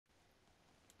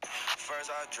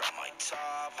First I drop my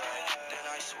top, then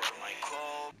I swear my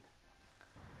cold.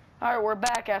 Alright, we're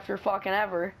back after fucking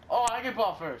ever. Oh, I get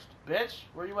ball first. Bitch,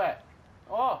 where you at?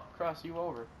 Oh, cross you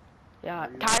over. Yeah,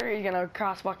 Kyrie's gonna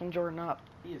cross fucking Jordan up.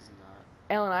 He is not.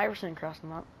 Allen Iverson crossed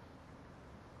him up.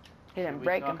 He didn't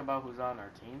break him. Should we talk about who's on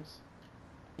our teams?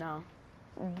 No.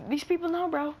 These people know,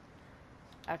 bro.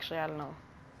 Actually, I don't know.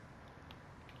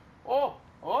 Oh!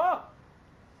 Oh!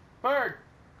 Bird!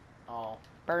 Oh.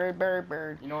 Bird, bird,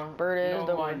 bird. You know, Bird you is know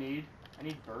the who I word. need? I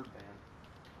need Birdman.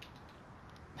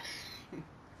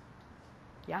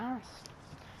 Yes.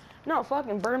 No,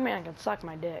 fucking Birdman can suck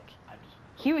my dick.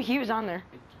 He was on there.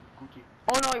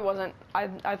 Oh no, he wasn't.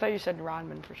 I thought you said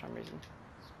Rodman for some reason.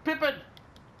 Pippen!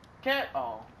 Cat!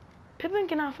 Oh. Pippen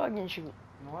cannot fucking shoot. You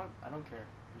know what? I don't care.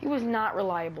 He was not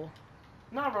reliable.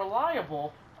 Not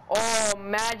reliable? Oh,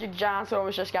 Magic Johnson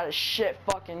almost just got a shit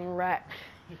fucking wreck.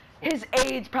 His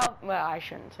AIDS probably. Well, I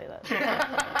shouldn't say that.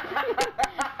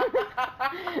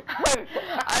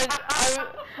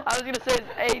 I was gonna say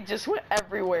his AIDS just went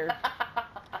everywhere.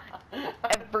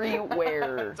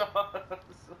 Everywhere. I'm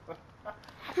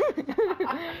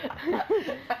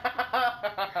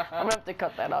gonna have to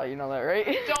cut that out, you know that,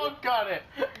 right? Don't cut it!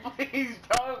 Please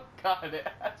don't cut it.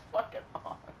 That's fucking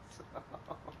awesome.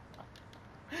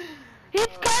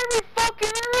 It's Kyrie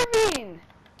fucking Irving!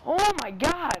 Oh my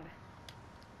god.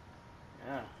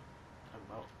 Yeah.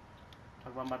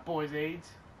 Talk about my boy's AIDS.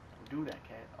 Don't do that,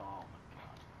 cat. Oh my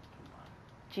god. Come on.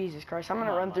 Jesus Christ, I'm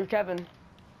gonna run through Kevin.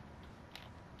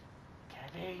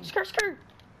 Kevin. Skirt, skirt.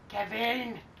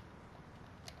 Kevin.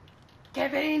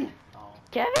 Kevin. Oh.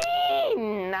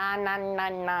 Kevin! Nah, nah, nah,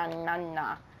 nah, nah,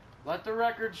 nah. Let the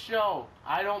record show.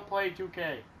 I don't play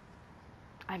 2K.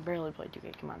 I barely play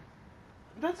 2K, come on.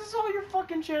 This is all your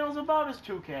fucking channel's about is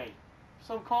 2K.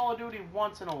 Some Call of Duty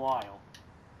once in a while.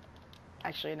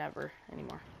 Actually, never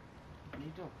anymore. What are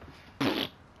you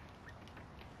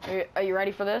doing? Are you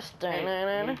ready for this? Hey,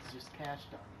 it's just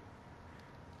cashed on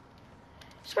you.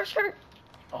 Skirt, skirt.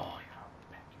 Oh,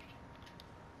 yeah.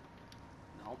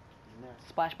 Nope. You missed.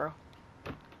 Splash, bro.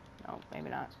 No, maybe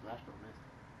not. Splash, bro, missed.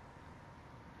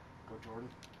 Go, Jordan.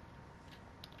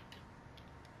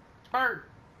 Bird.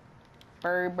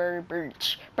 Bird, bird, bird.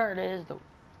 Bird is the.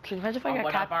 Could you imagine if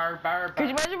I got bird. Could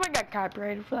you imagine if I got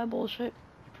copyrighted for that bullshit?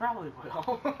 You probably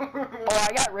will. Oh,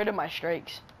 I got rid of my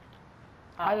strikes.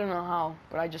 How? I don't know how,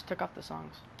 but I just took off the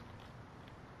songs.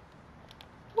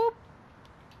 Whoop.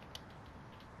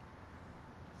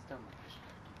 Still not sure.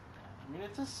 I mean,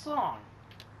 it's a song.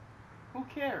 Who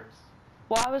cares?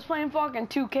 Well, I was playing fucking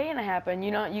 2K and it happened. You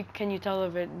know, can you tell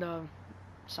if the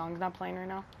song's not playing right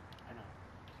now? I know.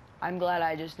 I'm glad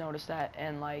I just noticed that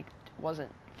and like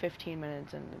wasn't 15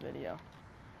 minutes in the video.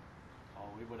 Oh,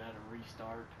 we would have had to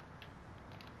restart.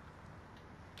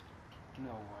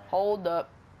 No way. Hold up.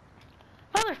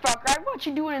 Motherfucker, I watched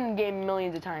you do it in the game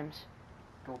millions of times.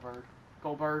 Go bird.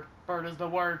 Go bird. Bird is the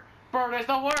word. Bird is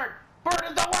the word. Bird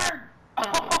is the word.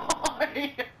 Oh, you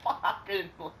fucking.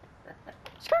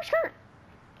 Skirt, skirt.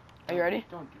 Are you ready?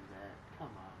 Don't do that.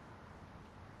 Come on.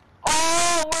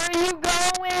 Oh, where are you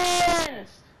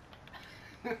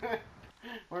going?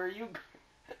 Where are you?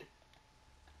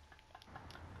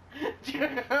 You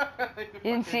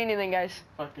didn't see anything, guys.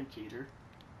 Fucking cheater.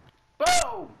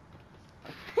 Boom!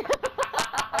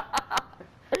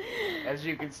 As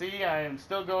you can see, I am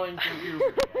still going through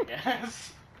puberty, I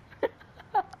guess.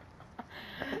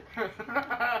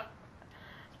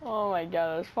 Oh my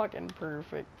god, that's fucking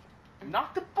perfect.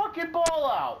 Knock the fucking ball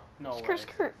out! No Skirt, way.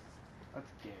 skirt.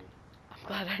 That's gay. I'm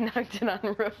glad I knocked it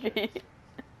on rookie.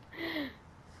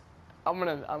 I'm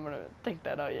gonna think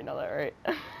that out, you know that, right?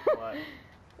 What?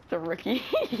 The rookie.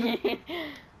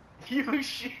 You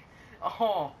shit.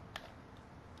 Oh.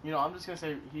 You know, I'm just gonna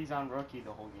say he's on rookie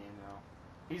the whole game now.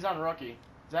 He's on rookie.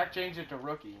 Zach changed it to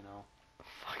rookie, you know.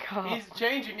 Fuck off. He's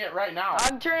changing it right now.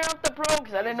 I'm turning off the pro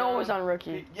because I didn't know it was on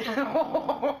rookie.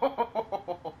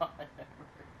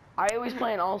 I always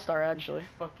play an all-star, actually.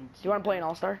 Do you want to play an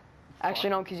all-star?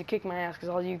 Actually, no, because you kick my ass because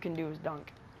all you can do is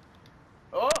dunk.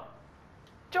 Oh!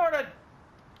 Jordan!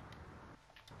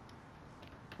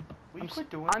 Will you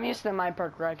quit doing I'm used to my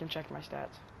park where I can check my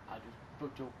stats. I just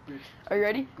put your bitch. Are you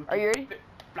ready? Are you ready?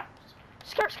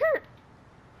 Skirt, skirt!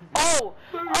 Oh!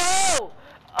 Oh!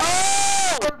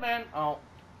 Oh! Birdman! Oh.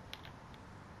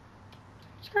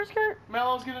 Skirt, skirt!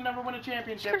 Melo's gonna never win a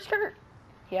championship. Skirt, skirt!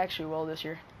 He actually will this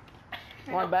year.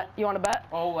 You want to bet? You want to bet?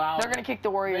 Oh, wow. They're gonna kick the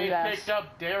Warriors' ass. They picked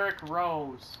up Derrick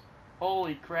Rose.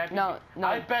 Holy crap. No, no.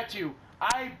 I bet you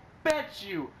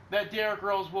that Derrick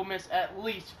Rose will miss at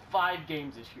least 5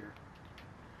 games this year.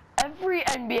 Every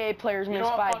NBA player's You know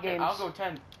missed what? 5 Fuck it. games. I'll go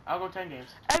 10. I'll go 10 games.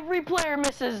 Every player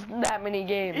misses that many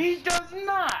games. He does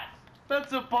not.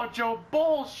 That's a bunch of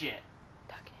bullshit.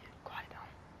 Ducky, quiet down.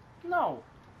 No,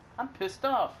 I'm pissed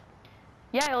off.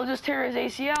 Yeah, he'll just tear his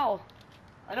ACL.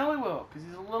 I know he will, because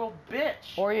he's a little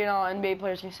bitch. Or, you know, NBA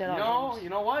players can sit out games. You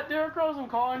know what, Derrick Rose, I'm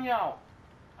calling you out.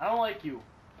 I don't like you.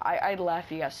 I'd laugh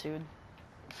if you got sued.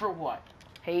 For what?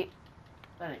 Hate.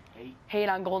 That ain't hate. Hate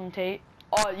on Golden Tate.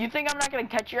 Oh, you think I'm not gonna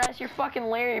catch your ass? You're fucking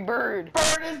Larry Bird.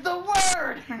 Bird is the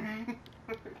word!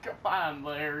 Come on,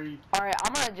 Larry. Alright,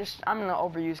 I'm gonna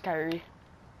overuse Kyrie.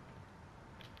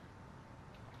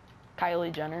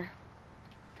 Kylie Jenner.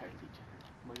 Kylie Jenner.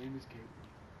 My name is Kate.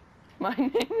 My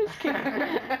name is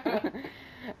Kylie.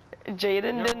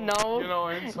 Jaden didn't know. You know,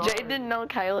 I'm sorry. Jaden didn't know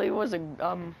Kylie was a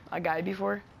guy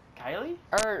before. Kylie?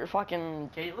 Or fucking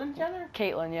Caitlyn Jenner?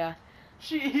 Caitlyn, yeah.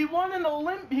 He won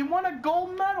he won a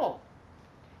gold medal.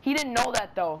 He didn't know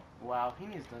that though. Wow, he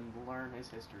needs to learn his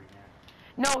history, man.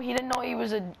 No, he didn't know he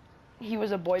was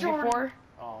a boy Jordan. before.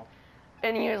 Oh.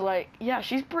 And he was like, yeah,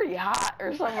 she's pretty hot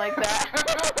or something like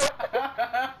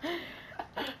that.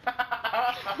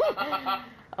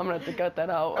 I'm gonna have to cut that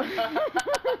out.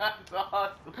 That's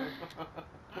awesome.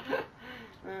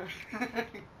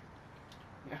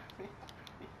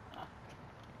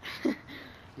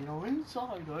 You know,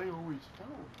 inside I always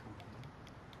felt.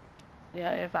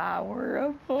 Yeah, if I were a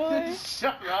boy.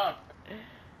 Shut up.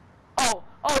 Oh,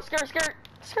 skirt.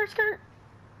 Yeah,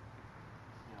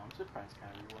 I'm surprised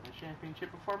Kyrie won a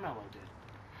championship before Melo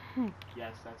did.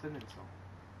 Yes, that's an insult.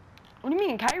 What do you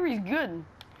mean? Kyrie's good.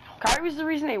 Kyrie's the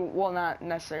reason they, well, not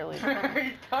necessarily.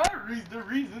 Kyrie's the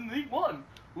reason they won.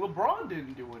 LeBron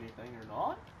didn't do anything or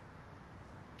not.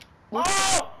 Look,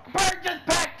 Oh! Bird just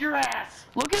packed your ass!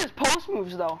 look at his post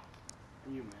moves though.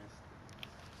 You missed.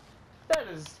 That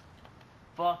is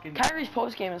fucking... Kyrie's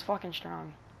post game is fucking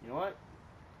strong. You know what?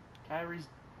 Kyrie's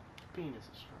penis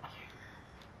is strong.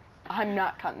 I'm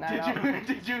not cutting that out.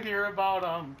 Did you hear about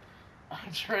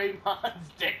Draymond's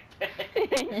dick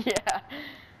pic? Yeah.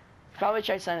 Probably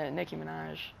tried sending it to Nicki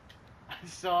Minaj.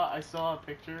 I saw a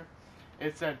picture.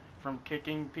 It said from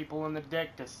kicking people in the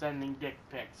dick to sending dick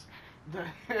pics.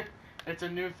 It's a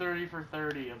new 30 for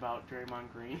 30 about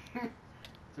Draymond Green.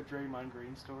 It's a Draymond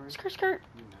Green story. Skirt.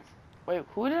 You missed. Wait,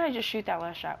 who did I just shoot that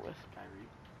last shot with? Kyrie.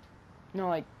 No,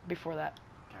 like before that.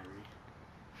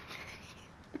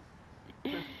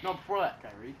 Kyrie. No, before that,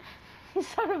 Kyrie.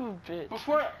 Son of a bitch.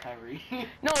 Before that, Kyrie.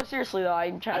 No, seriously though,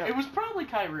 I'm trying to. It was probably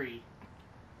Kyrie.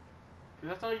 'Cause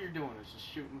that's all you're doing is just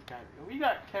shooting with Kyrie. We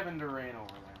got Kevin Durant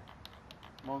over there.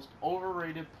 Most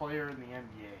overrated player in the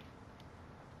NBA.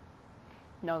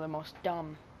 No, the most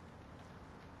dumb.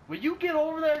 Will you get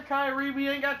over there, Kyrie? We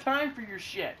ain't got time for your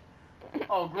shit.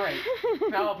 Oh, great.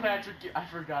 Now Patrick, I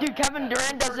forgot. Dude, Kevin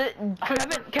Durant does it.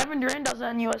 Kevin Durant does it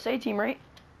on the USA team, right?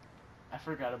 I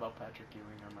forgot about Patrick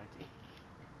Ewing on my team.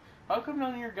 How come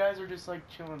none of your guys are just like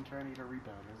chilling trying to get a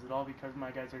rebound? Is it all because my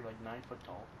guys are like 9 foot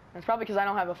tall? It's probably because I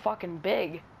don't have a fucking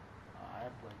big. I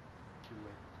have like 2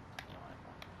 no, I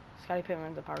don't. Scottie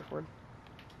Pittman's a power forward.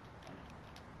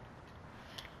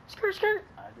 Skirt.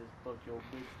 I just fucked your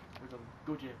bitch with a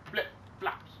Gucci flip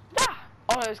flops. Ah!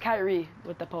 Oh, it was Kyrie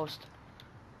with the post.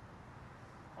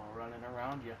 All running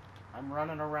around you. I'm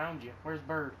running around you. Where's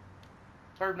Bird?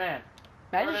 Birdman.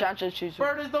 Magic Johnson shoots.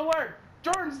 Bird is the word.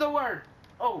 Jordan's the word.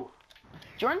 Oh.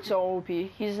 Jordan's so OP.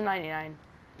 He's a 99.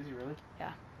 Is he really?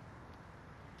 Yeah.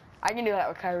 I can do that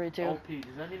with Kyrie too. OP.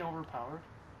 Does that mean overpowered?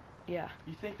 Yeah.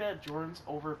 You think that Jordan's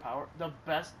overpowered? The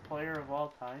best player of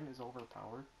all time is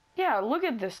overpowered? Yeah, look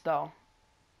at this though.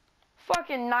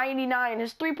 Fucking 99.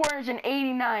 His 3-pointers in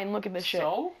 89. Look at this shit.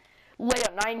 So?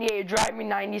 Layup 98. Drive me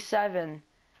 97.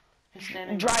 His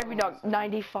standing Drive me dunk dunk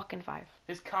 90 fucking 5.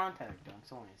 His contact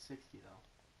dunk's only a 60 though.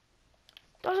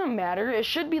 Doesn't matter. It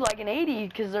should be like an 80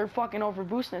 because they're fucking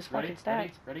overboosting his fucking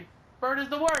stats. Ready? Bird is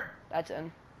the word! That's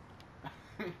in.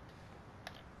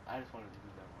 I just wanted to do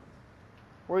that once.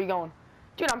 Where are you going?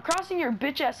 Dude, I'm crossing your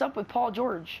bitch ass up with Paul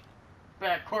George.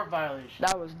 Backcourt violation.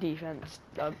 That was defense.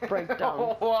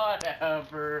 Breakdown.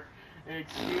 Whatever.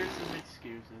 Excuses.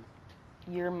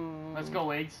 You're. Let's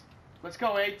go, AIDS. Let's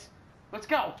go, AIDS. Let's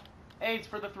go. AIDS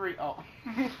for the 3. Oh.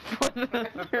 For the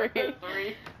 3.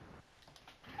 3.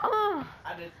 Oh.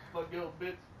 I just fucked your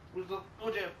bitch with a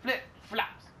flip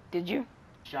flops. Did you?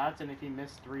 Shots, and if he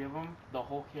missed 3 of them, the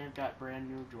whole camp got brand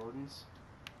new Jordans.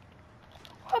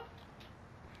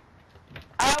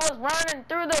 I was running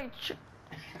through the.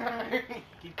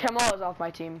 Kamala's off my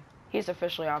team. He's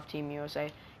officially off Team USA.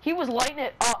 He was lighting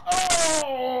it up.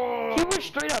 Oh! He was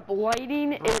straight up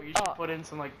lighting Bro, it you should up. put in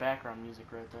some like background music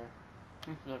right there.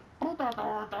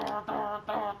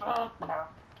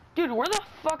 Dude, where the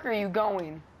fuck are you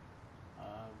going?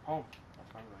 Home.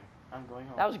 That's where I'm going. I'm going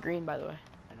home. That was green, by the way.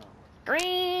 I know it was.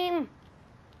 Green!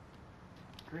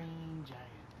 Green giant.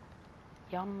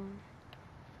 Yum.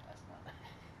 That's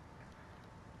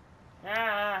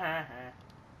not.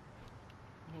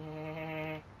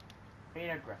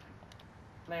 Peter Griffin.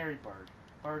 Larry Bird.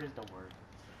 Bird is the word.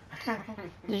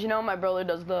 Did you know my brother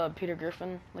does the Peter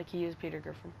Griffin? Like he is Peter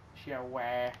Griffin. Yeah,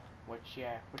 where? What's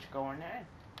going on?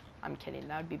 I'm kidding.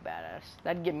 That'd be badass.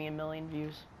 That'd get me 1 million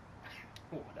views.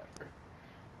 Whatever.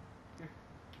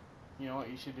 You know what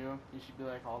you should do? You should be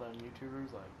like all them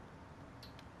YouTubers, like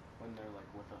when they're like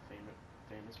with a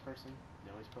famous person,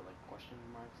 they always put like question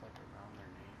marks like around their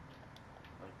name,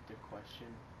 like the question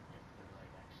if they're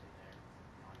like actually there.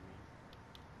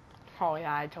 You know what I mean? Oh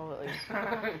yeah, I totally.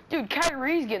 Dude,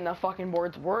 Kyrie's getting the fucking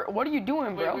boards. What are you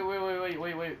doing, bro?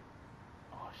 Wait.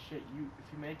 Oh shit!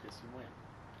 If you make this, you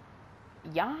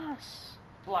win. Yes.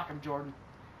 Block him, Jordan.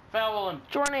 Foul him.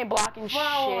 Jordan ain't blocking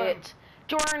Foul him. shit.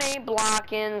 Jordan ain't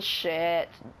blocking shit.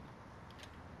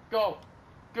 Go.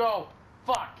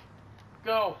 Fuck.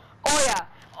 Go. Oh yeah.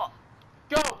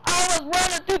 Go. I was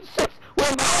running through the six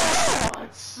with my. Oh,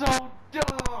 it's so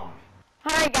dumb.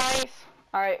 Hi guys.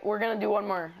 All right, we're gonna do one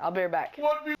more. I'll be right back.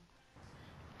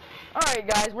 All right,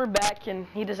 guys, we're back, and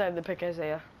he decided to pick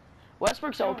Isaiah.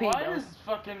 Westbrook's Dude, OP. why though. does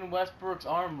fucking Westbrook's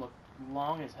arm look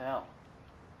long as hell?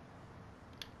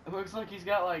 It looks like he's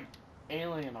got like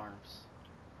alien arms.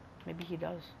 Maybe he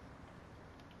does.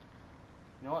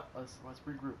 You know what? Let's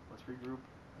regroup. Let's regroup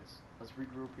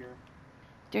here.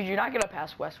 Dude, you're not gonna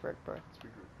pass Westbrook, bro. Let's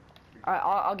regroup. All right,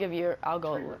 I'll give you. I'll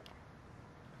go. Let's regroup.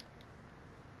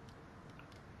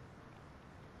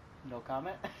 No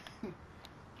comment.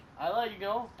 I let you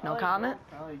go. No comment?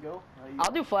 I let you go.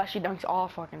 I'll do flashy dunks all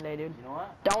fucking day, dude. You know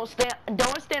what? Don't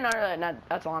stand under that net.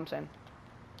 That's all I'm saying.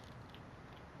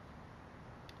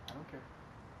 I don't care.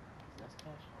 That's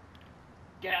cash.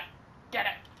 Get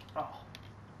it. Oh.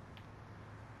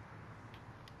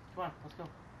 Come on, let's go.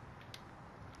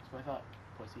 That's what I thought,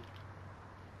 pussy.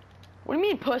 What do you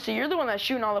mean, pussy? You're the one that's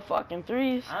shooting all the fucking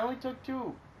threes. I only took 2.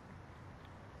 Oh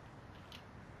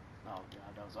god,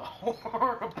 that was a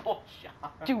horrible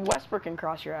shot. Dude, Westbrook can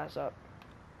cross your ass up.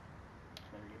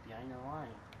 Better get behind the line.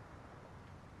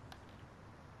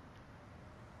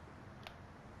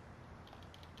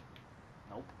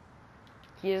 Nope.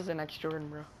 He is the next Jordan,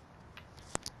 bro.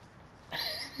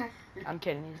 I'm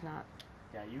kidding, he's not.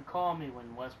 Yeah, you call me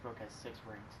when Westbrook has 6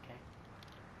 rings, okay?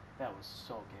 That was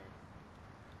so gay.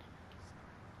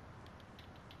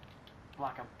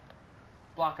 Block him.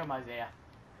 Block him, Isaiah.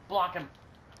 Block him.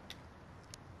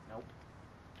 Nope.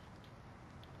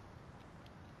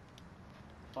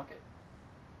 Fuck it.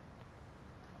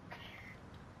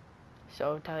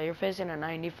 So, Tyler, you're facing a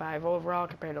 95 overall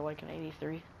compared to like an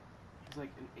 83. He's like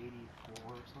an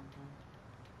 84 or something.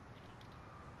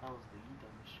 That was the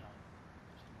dumbest shot.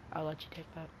 I'll let you take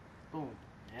that. Boom.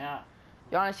 Yeah.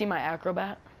 You wanna see my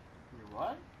acrobat? Your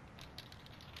what?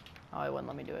 Oh, it wouldn't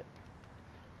let me do it.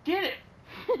 Get it!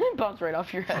 Bounced right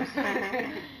off your head.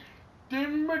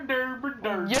 Dimmer derber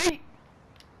der. Yeet!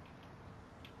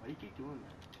 Why do you keep doing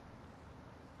that?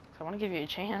 I want to give you a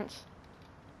chance.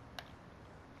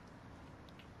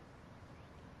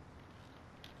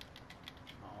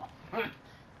 Oh.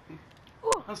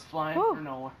 I was flying Woo. for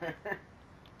nowhere. I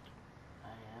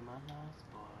am a lost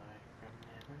boy from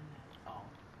Neverland. Oh.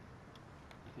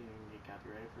 You think we can get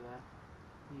copyrighted for that?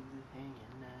 You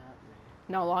hanging out with.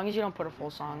 No, as long as you don't put a full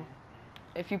song.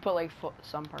 If you put like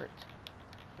some parts.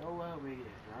 Show up, we get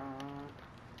drunk.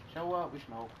 Show up, we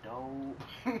smoke dope.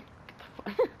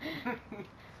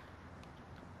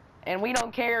 And we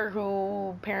don't care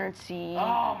who parents see.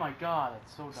 Oh my god,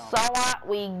 that's so dumb. So what?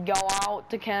 We go out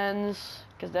to Ken's,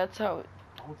 cause that's how.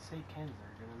 Don't say Ken's,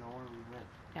 they're gonna know where we live.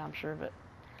 Yeah, I'm sure of it.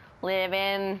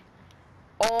 Living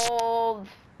old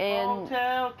in.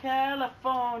 Hotel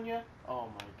California. Oh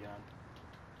my god.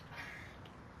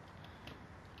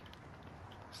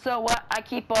 So what? I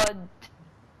keep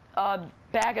a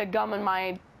bag of gum in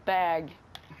my bag.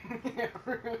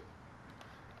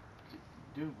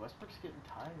 Dude, Westbrook's getting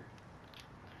tired.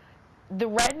 The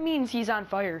red means he's on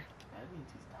fire. That means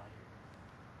he's tired.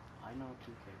 I know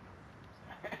 2K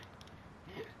numbers.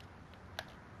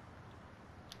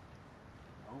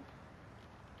 Nope.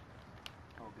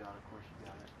 Oh god, of course you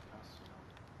got it. That's so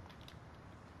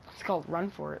dumb. It's called run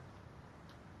for it.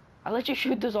 I let you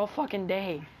shoot this all fucking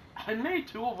day. I made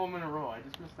 2 of them in a row. I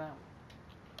just missed that one.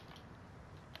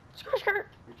 Skirt, skirt.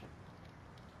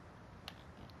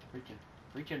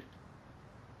 Reaching.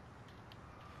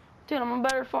 Dude, I'm a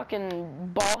better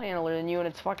fucking ball handler than you, and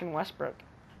it's fucking Westbrook.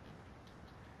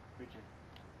 Reaching.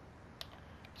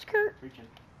 Preaching.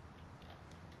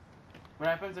 What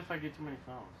happens if I get too many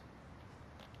phones?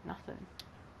 Nothing.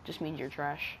 Just means you're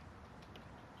trash.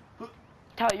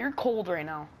 Tyler, you're cold right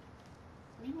now.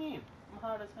 What do you mean? I'm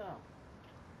hot as hell.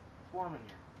 It's warm in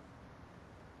here.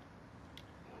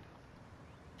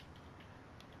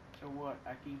 So what?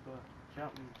 I keep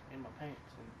jumping in my pants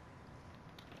and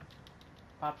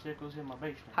popsicles in my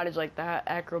basement. How did you like that,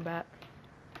 acrobat?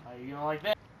 How you gonna like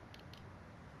that?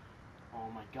 Oh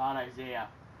my god, Isaiah.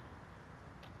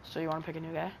 So you want to pick a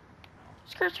new guy?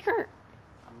 Skirt, skirt.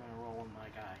 I'm gonna roll with my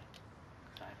guy.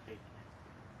 Cause I have faith in him.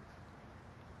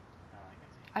 I like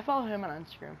Isaiah. I follow him on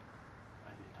Instagram.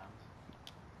 Isaiah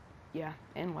Thomas. Yeah,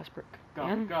 and Westbrook. Go,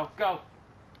 and, go, go!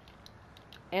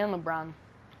 And LeBron.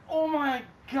 Oh my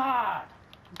god!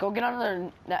 Go get under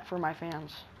their net for my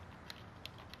fans.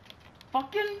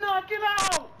 Fucking knock it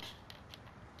out!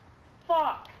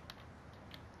 Fuck!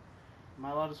 Am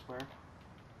I allowed to swear?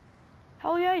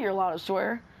 Hell yeah, you're allowed to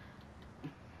swear.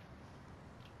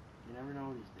 You never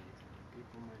know these days.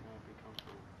 People might not be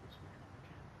comfortable with swearing on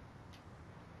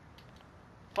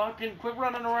the channel. Fucking quit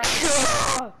running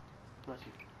around! Bless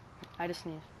you. I just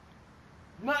sneezed.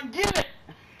 Not get it!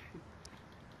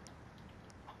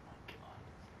 Oh my god.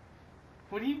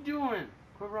 What are you doing?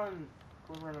 Quit running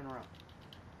around.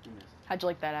 You missed. How'd you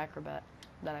like that acrobat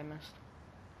that I missed?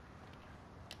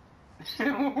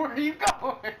 Where are you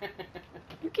going?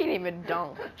 You can't even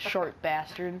dunk, short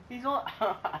bastard. He's all.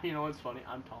 You know what's funny?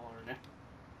 I'm taller than him.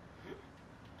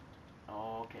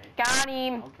 Oh, okay. Got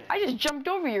him. Okay. I just jumped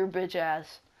over your bitch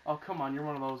ass. Oh, come on. You're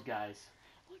one of those guys.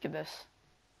 Look at this.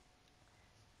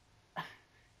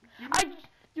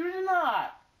 You did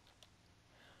not.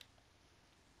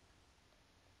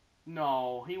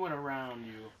 No, he went around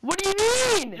you. What do you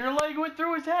mean? Your leg went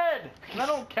through his head. That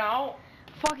don't count.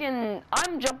 Fucking,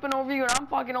 I'm jumping over you and I'm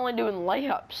fucking only doing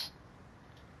layups.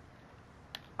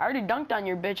 I already dunked on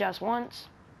your bitch ass once.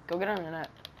 Go get on the net.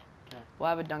 Okay. We'll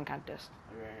have a dunk contest.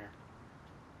 I'll be right here.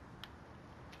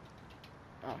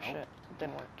 Oh Nope. shit, it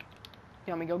didn't work.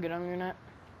 You want me to go get on your net?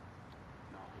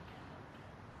 No,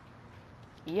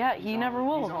 he can't. Yeah, he never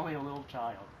will. He's only a little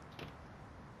child.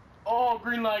 Oh,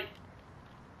 green light.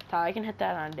 Ty, I can hit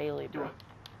that on a daily, Do bro. it.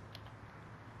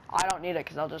 I don't need it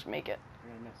because I'll just make it.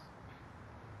 You're gonna miss.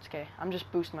 It's okay. I'm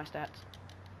just boosting my stats.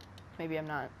 Maybe I'm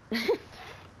not.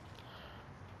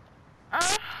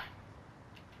 Ah!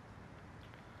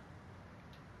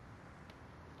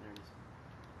 There it is.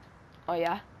 Oh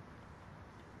yeah?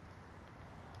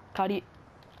 Cuddy.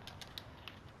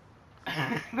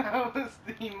 That was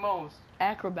the most.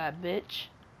 Acrobat, bitch.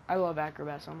 I love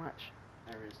Acrobat so much.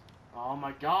 There it is. Oh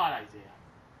my god, Isaiah.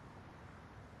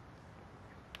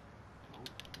 Nope,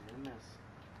 you're gonna miss.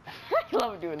 I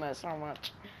love doing that so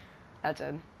much. That's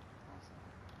it.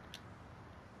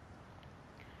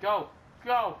 Go!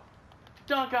 Go!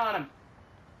 Dunk on him!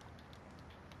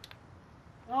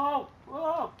 Oh!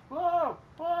 Whoa! Whoa!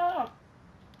 Whoa!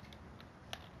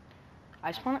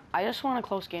 I just want a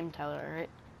close game, Tyler, alright?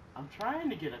 I'm trying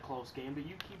to get a close game, but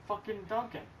you keep fucking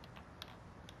dunking.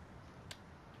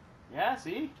 Yeah,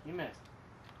 see? You missed.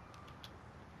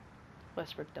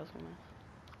 Westbrook doesn't miss.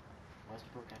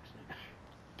 Westbrook actually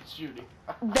shooting.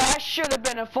 That should have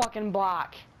been a fucking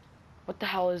block. What the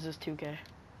hell is this 2K?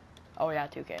 Oh yeah,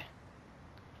 2K.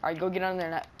 Alright, go get on there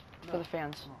net for the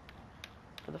fans. No.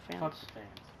 For the fans. Fuck the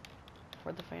fans.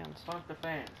 For the fans. Fuck the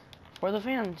fans. For the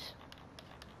fans.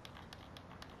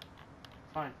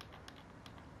 Fine.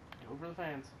 Go for the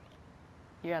fans.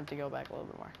 You have to go back a little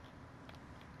bit more.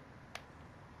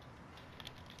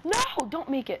 No! Don't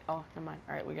make it! Oh, never mind.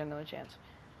 Alright, we got another chance.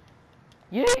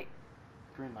 Yay!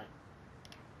 Green light.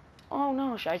 Oh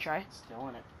no, should I try? Still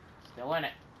in it. Still in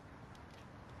it.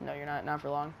 No, you're not. Not for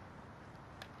long.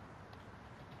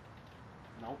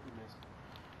 Nope, you missed.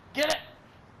 Get it!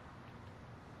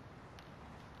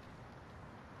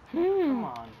 Come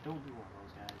on, don't be one of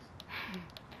those guys.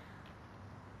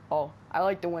 Oh, I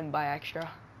like to win by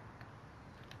extra.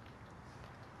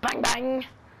 Bang bang! We're down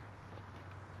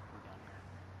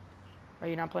here. Are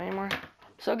you not playing anymore?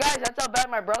 So guys, that's how bad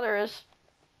my brother is.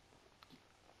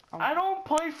 I don't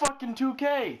play fucking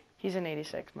 2K. He's an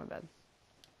 86, my bad.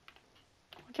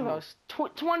 Look at those.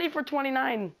 20 for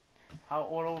 29.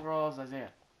 What overall is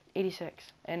Isaiah?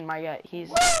 86. And my guy, he's...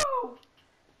 Woo!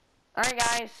 Alright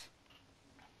guys.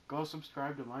 Go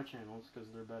subscribe to my channels, because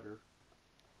they're better.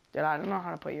 Dude, I don't know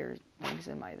how to put your links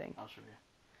in my thing. I'll show you.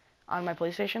 On my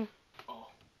PlayStation? Oh.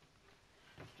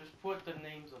 Just put the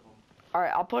names of them.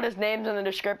 Alright, I'll put his names in the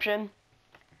description.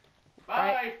 Bye!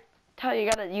 Alright. Tell you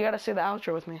gotta say the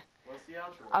outro with me. What's the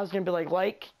outro? I was gonna be like,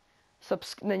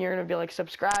 then you're gonna be like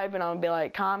subscribe, and I'm gonna be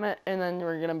like comment, and then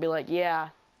we're gonna be like, yeah.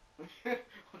 Okay.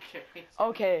 Okay.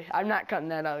 Okay, I'm not cutting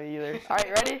that out either.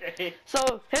 Alright, ready? Okay.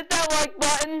 So, hit that like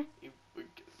button.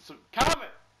 So,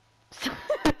 comment.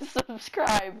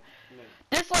 Subscribe.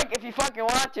 Dislike if you fucking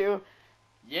want to.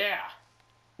 Yeah.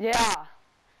 Yeah.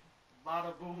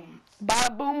 Bada boom.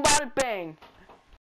 Bada boom, bada bang.